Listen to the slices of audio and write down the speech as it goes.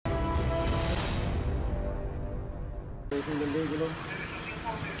racing del vehículo.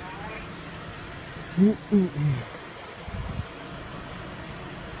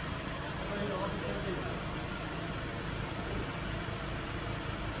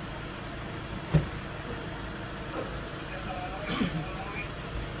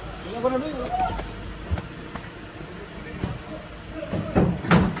 Buen amigo.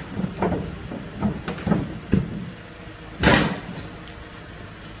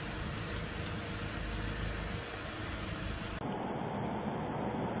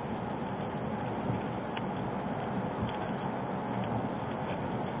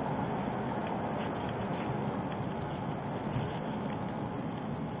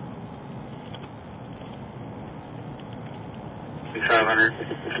 $500.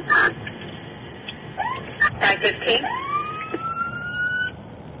 515.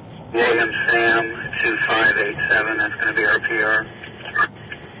 William Sam 2587. That's going to be our PR.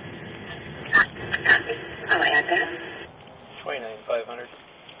 I'll add that. 29500.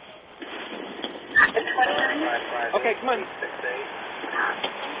 29. Okay, come on.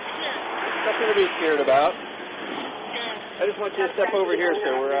 Nothing to be scared about. I just want you to step over here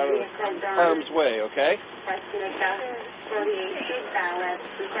so we're out of harm's way, okay?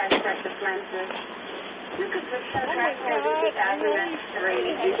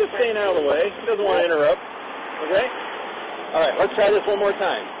 He's just staying out of the way. He doesn't want to interrupt. Okay? Alright, let's try this one more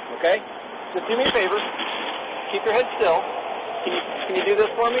time. Okay? Just do me a favor. Keep your head still. Can you do this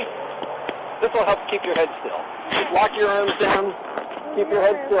for me? This will help keep your head still. Just lock your arms down. Keep your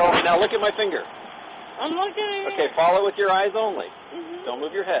head still. Now look at my finger. I'm looking at it. Okay, follow with your eyes only. Don't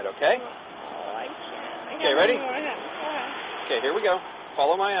move your head, okay? Okay, ready? Okay, here we go.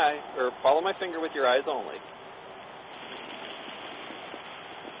 Follow my eye, or follow my finger with your eyes only.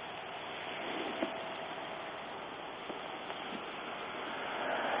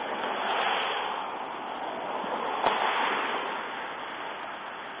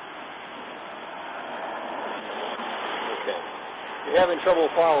 Okay. You're having trouble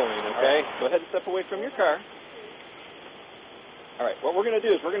following, okay? Go ahead and step away from your car. All right, what we're going to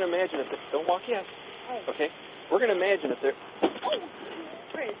do is we're going to imagine that don't walk yet. Okay? We're going to imagine that there.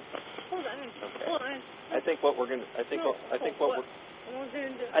 Wait, hold on. Okay. Hold on. I think what we're going to. I think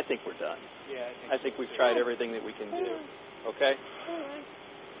we're done. Yeah, I think we've tried everything that we can do. Okay?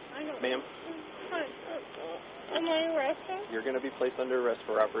 Ma'am? Am I arrested? You're going to be placed under arrest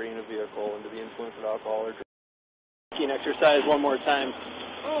for operating a vehicle under the influence of alcohol or drugs. Exercise one more time.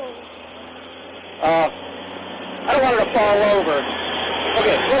 I don't want her to fall over.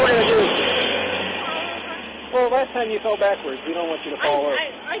 Okay, what we're going to do is... Well, last time you fell backwards. We don't want you to fall over.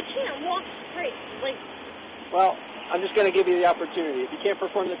 I can't walk straight. Like... Well, I'm just going to give you the opportunity. If you can't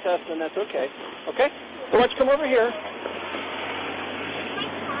perform the test, then that's okay. Okay? So why don't you come over here?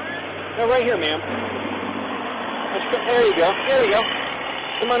 No, right here, ma'am. There you go. There you go.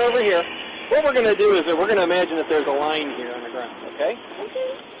 Come on over here. What we're going to do is that we're going to imagine that there's a line here on the ground, okay?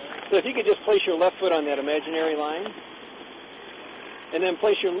 So if you could just place your left foot on that imaginary line, and then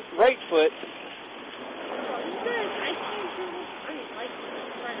place your right foot.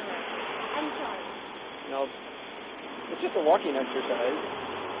 I'm sorry. No, it's just a walking exercise.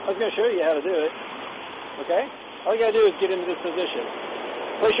 I was going to show you how to do it, okay? All you got to do is get into this position.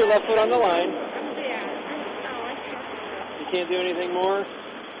 Place your left foot on the line. You can't do anything more?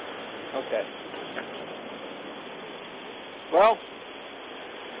 Okay. Well,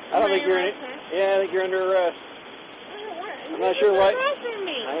 I don't think you're in it. Yeah, I think you're under arrest. I'm not sure why.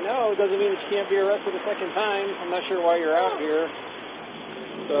 I know, it doesn't mean that you can't be arrested a second time. I'm not sure why you're out here.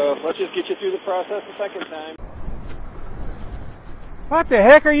 So let's just get you through the process a second time. What the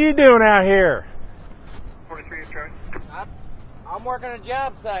heck are you doing out here? 43 is charged. I'm working a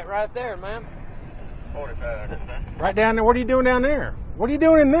job site right there, man. 45. Right down there. What are you doing down there? What are you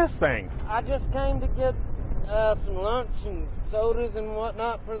doing in this thing? I just came to get some lunch and sodas and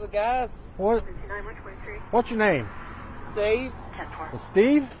whatnot for the guys. What's your name? Steve. Well,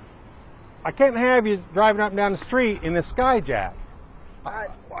 Steve? I can't have you driving up and down the street in this Skyjack.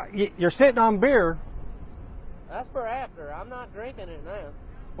 You're sitting on beer. That's for after. I'm not drinking it now.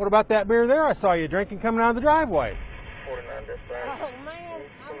 What about that beer there I saw you drinking coming out of the driveway? 49 Oh, man.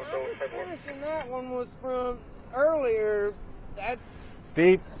 I was finishing that one was from earlier. That's...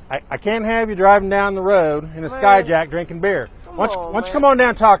 Steve, I can't have you driving down the road in a Skyjack drinking beer. Why don't you come on down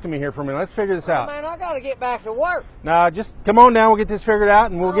and talk to me here for a minute? Let's figure this out. Man, I got to get back to work. No, just come on down. We'll get this figured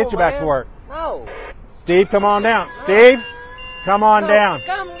out, and we'll get you back to work. No. Steve, come on down. Steve, come on down.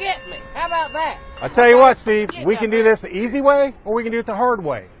 Come get me. How about that? I'll tell you what, Steve. We can do this the easy way, or we can do it the hard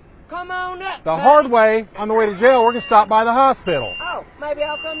way. Come on up. The hard way, on the way to jail, we're going to stop by the hospital. Oh, maybe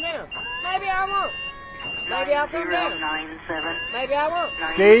I'll come down. Maybe I won't. Maybe I'll come down. 9097. Maybe I won't.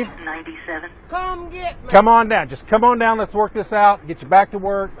 Steve? 97. Come get me. Come on down. Just come on down. Let's work this out. Get you back to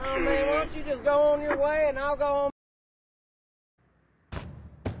work. Oh, man, why don't you just go on your way and I'll go on